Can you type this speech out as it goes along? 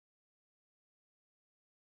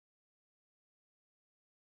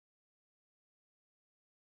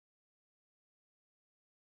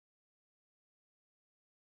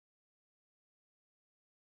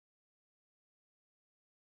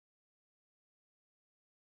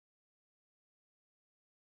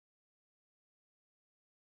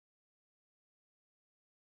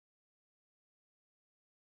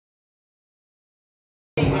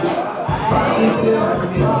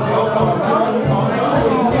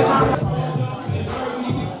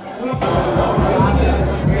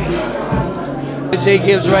Jay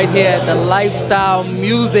Gibbs right here at the LyfeStyle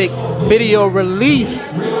music video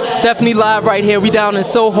release. It's definitely live right here. We down in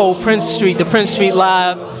Soho, Prince Street, the Prince Street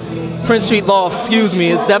Loft, excuse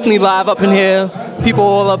me. It's definitely live up in here. People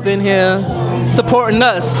all up in here supporting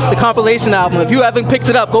us, the compilation album. If you haven't picked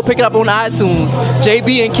it up, go pick it up on iTunes.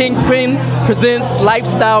 JB and Kingpin presents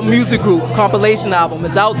LyfeStyle Music Group compilation album.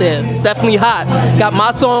 It's out there. It's definitely hot. Got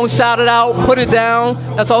my song shouted out, Put It Down.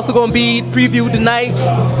 That's also going to be previewed tonight.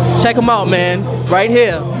 Check them out, man. Right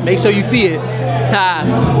here. Make sure you see it.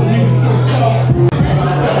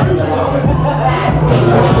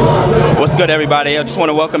 What's good, everybody? I just want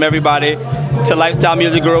to welcome everybody to LyfeStyle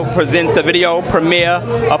Music Group presents the video premiere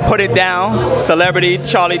of Put It Down, celebrity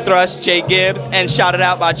Charlie Thrush, Jay Gibbs, and shouted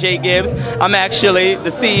out by Jay Gibbs. I'm actually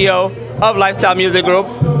the CEO of LyfeStyle Music Group,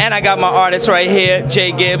 and I got my artist right here,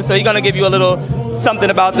 Jay Gibbs. So he's gonna give you a little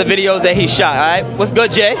something about the videos that he shot. All right, what's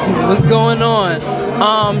good, Jay? What's going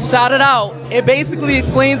on? Shout it out. It basically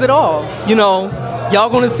explains it all. You know, y'all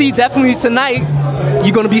gonna see definitely tonight.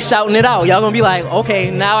 You're gonna be shouting it out. Y'all gonna be like,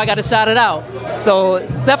 okay, now I gotta shout it out. So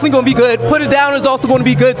it's definitely gonna be good. Put It Down is also gonna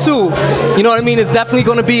be good too. You know what I mean? It's definitely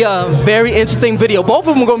gonna be a very interesting video. Both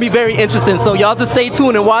of them are gonna be very interesting. So y'all just stay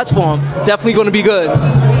tuned and watch for them. Definitely gonna be good.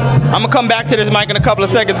 I'm gonna come back to this mic in a couple of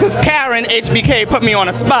seconds because Karen HBK put me on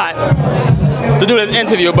a spot to do this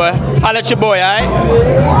interview, but I'll let your boy, all right?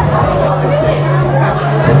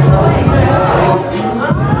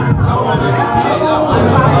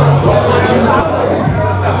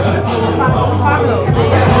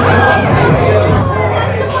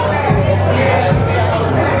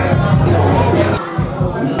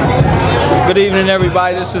 Good evening,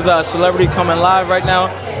 everybody. This is a celebrity coming live right now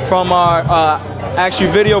from our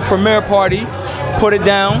actually video premiere party. Put It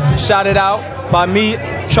Down, shout it out by me,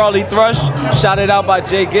 Charlie Thrush, shout it out by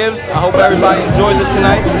Jay Gibbs. I hope everybody enjoys it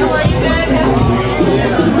tonight.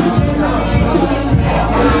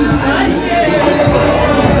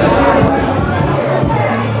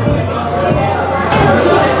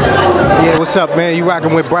 Yeah, what's up, man? You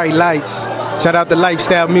rocking with Bright Lights. Shout out to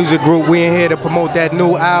LyfeStyle Music Group. We in here to promote that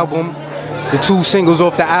new album. The 2 singles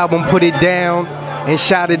off the album, Put It Down and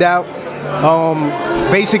Shout It Out.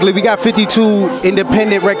 Basically, we got 52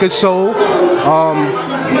 independent records sold. We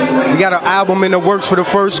got an album in the works for the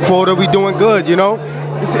first quarter. We doing good, you know?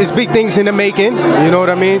 It's big things in the making, you know what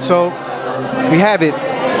I mean? So, we have it.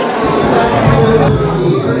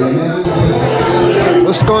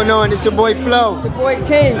 What's going on? It's your boy Flo. Your boy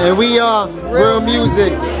King. And we are Real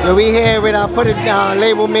Music. And we here with our Put It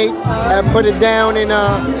label mates that Put It Down and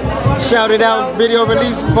Shout It Out video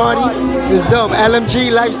release party. It's dope. LMG,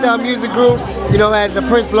 LyfeStyle Music Group, you know, at the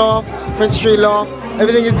Prince Street Loft.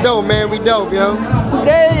 Everything is dope, man. We dope, yo.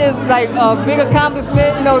 Today is like a big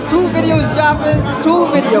accomplishment, you know, 2 videos dropping, 2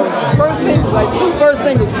 videos. First single, like 2 first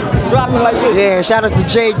singles dropping like this. Yeah, shout out to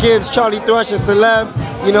Jay Gibbs, Charlie Thrush, and Celeb,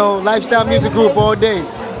 you know, LyfeStyle Music Group all day.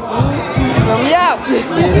 We out.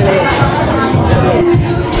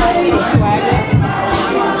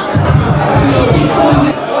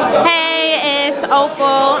 Hey, it's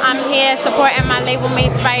Opal. I'm here supporting my label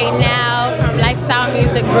mates right now from LyfeStyle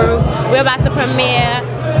Music Group. We're about to premiere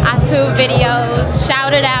our 2 videos,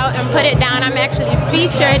 Shout It Out and Put It Down. I'm actually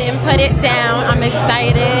featured in Put It Down. I'm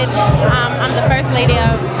excited. I'm the first lady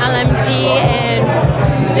of LMG, and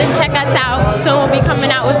just check us out. Soon we'll be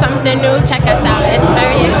coming out with something new. Check us out. It's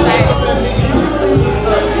very exciting.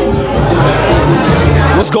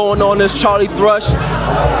 What's going on? This Charlie Thrush,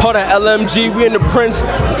 part of LMG. We're in the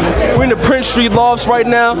Prince Street Lofts right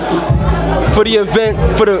now for the event,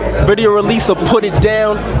 for the video release of Put It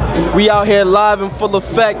Down. We out here live in full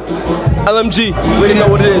effect. LMG, we already know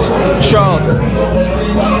what it is. Charles.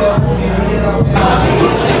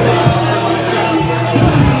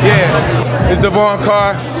 Yeah, it's Devon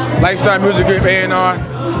Carr, LyfeStyle Music Group A&R.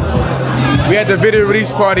 We had the video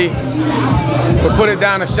release party to Put It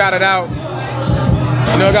Down and Shout It Out.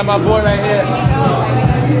 You know, I got my boy right here,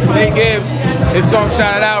 Jay Gibbs. His song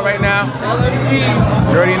Shout It Out right now.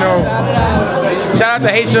 You already know. Shout out to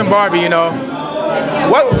Haitian Barbie, you know.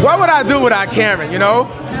 What would I do without Karen, you know?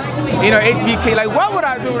 You know, HBK, like what would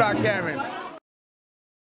I do without Karen?